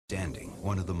understanding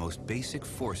one of the most basic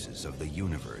forces of the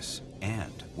universe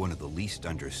and one of the least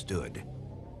understood,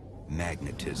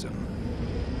 magnetism.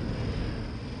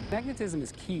 Magnetism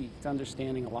is key to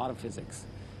understanding a lot of physics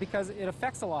because it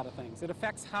affects a lot of things. It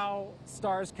affects how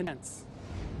stars condense.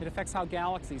 It affects how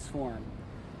galaxies form.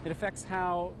 It affects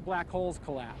how black holes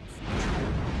collapse.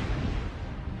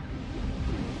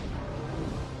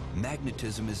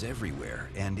 Magnetism is everywhere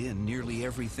and in nearly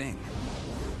everything.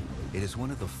 It is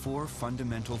one of the four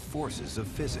fundamental forces of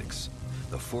physics,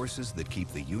 the forces that keep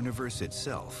the universe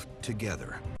itself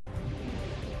together.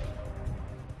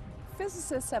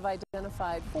 Physicists have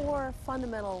identified four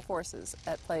fundamental forces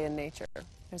at play in nature.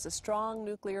 There's a strong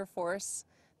nuclear force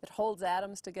that holds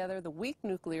atoms together, the weak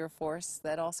nuclear force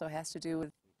that also has to do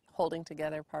with holding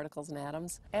together particles and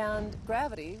atoms, and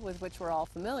gravity, with which we're all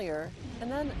familiar,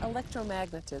 and then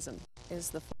electromagnetism is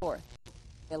the fourth.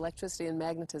 Electricity and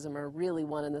magnetism are really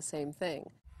one and the same thing.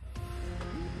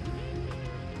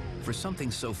 For something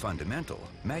so fundamental,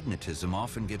 magnetism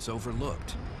often gets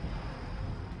overlooked.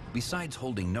 Besides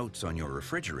holding notes on your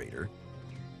refrigerator,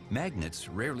 magnets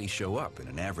rarely show up in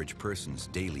an average person's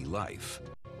daily life.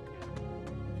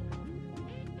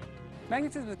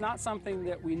 Magnetism is not something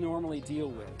that we normally deal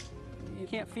with. You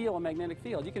can't feel a magnetic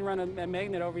field. You can run a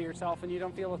magnet over yourself and you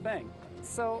don't feel a thing.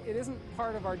 So it isn't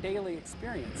part of our daily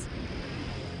experience.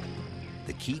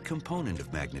 The key component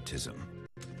of magnetism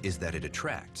is that it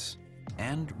attracts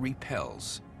and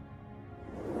repels.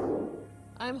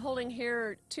 I'm holding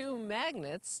here two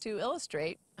magnets to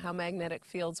illustrate how magnetic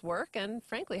fields work and,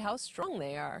 frankly, how strong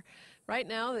they are. Right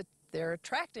now, they're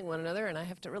attracting one another, and I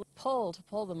have to really pull to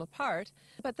pull them apart.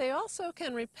 But they also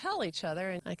can repel each other,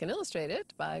 and I can illustrate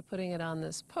it by putting it on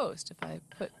this post. If I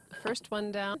put the first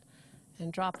one down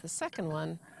and drop the second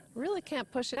one, I really can't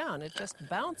push it down. It just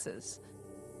bounces.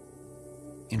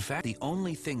 In fact, the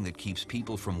only thing that keeps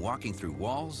people from walking through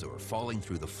walls or falling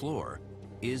through the floor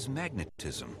is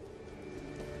magnetism.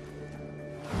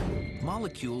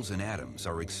 Molecules and atoms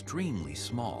are extremely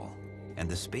small, and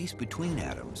the space between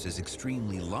atoms is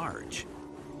extremely large.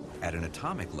 At an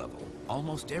atomic level,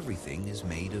 almost everything is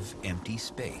made of empty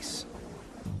space.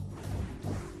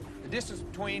 The distance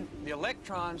between the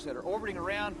electrons that are orbiting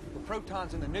around the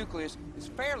protons in the nucleus is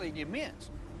fairly immense.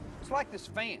 It's like this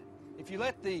fan. If you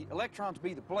let the electrons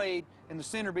be the blade and the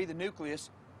center be the nucleus,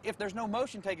 if there's no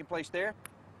motion taking place there,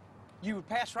 you would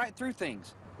pass right through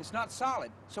things. It's not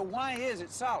solid. So why is it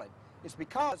solid? It's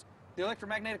because the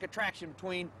electromagnetic attraction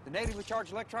between the negatively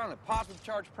charged electron and the positively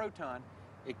charged proton,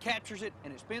 it captures it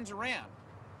and it spins around.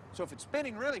 So if it's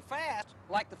spinning really fast,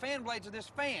 like the fan blades of this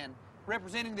fan,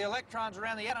 representing the electrons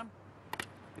around the atom,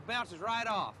 it bounces right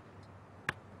off.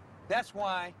 That's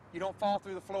why you don't fall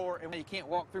through the floor and you can't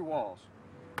walk through walls.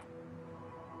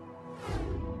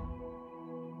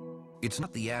 It's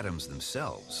not the atoms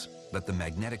themselves, but the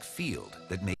magnetic field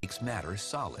that makes matter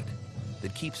solid,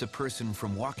 that keeps a person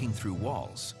from walking through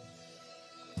walls.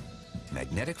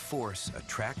 Magnetic force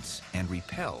attracts and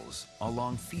repels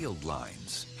along field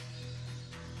lines.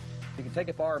 You can take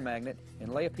a bar magnet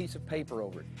and lay a piece of paper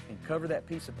over it and cover that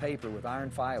piece of paper with iron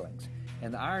filings.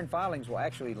 And the iron filings will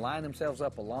actually line themselves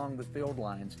up along the field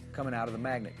lines coming out of the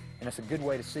magnet. And that's a good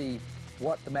way to see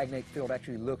what the magnetic field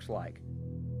actually looks like.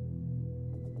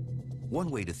 One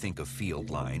way to think of field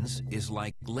lines is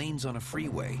like lanes on a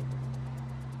freeway.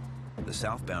 The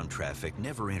southbound traffic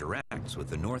never interacts with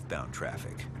the northbound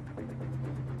traffic.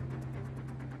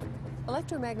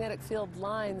 Electromagnetic field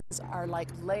lines are like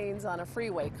lanes on a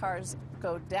freeway. Cars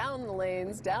go down the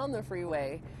lanes, down the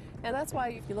freeway. And that's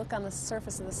why if you look on the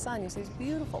surface of the sun, you see these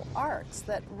beautiful arcs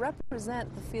that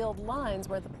represent the field lines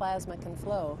where the plasma can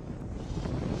flow.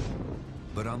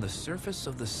 But on the surface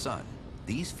of the sun,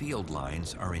 these field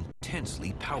lines are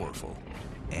intensely powerful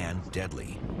and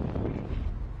deadly.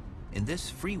 In this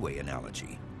freeway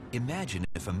analogy, imagine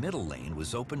if a middle lane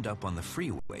was opened up on the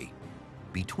freeway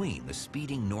between the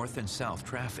speeding north and south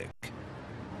traffic.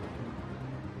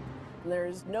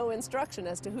 There's no instruction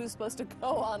as to who's supposed to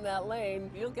go on that lane.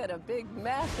 You'll get a big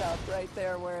mashup right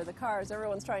there where the cars,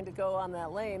 everyone's trying to go on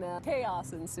that lane.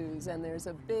 Chaos ensues, and there's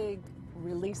a big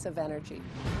release of energy.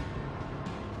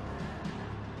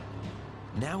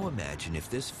 Now imagine if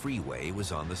this freeway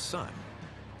was on the sun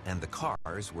and the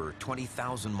cars were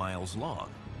 20,000 miles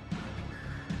long.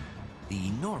 The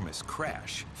enormous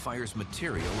crash fires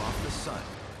material off the sun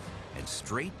and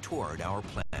straight toward our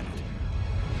planet.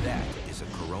 That is a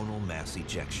coronal mass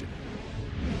ejection.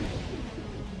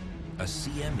 A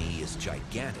CME is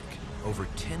gigantic, over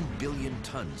 10 billion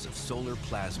tons of solar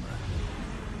plasma.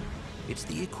 It's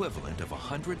the equivalent of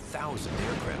 100,000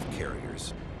 aircraft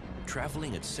carriers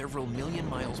traveling at several million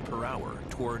miles per hour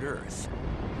toward Earth.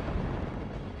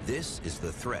 This is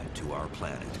the threat to our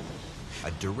planet.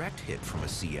 A direct hit from a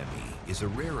CME is a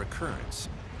rare occurrence,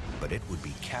 but it would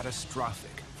be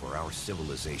catastrophic for our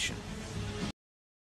civilization.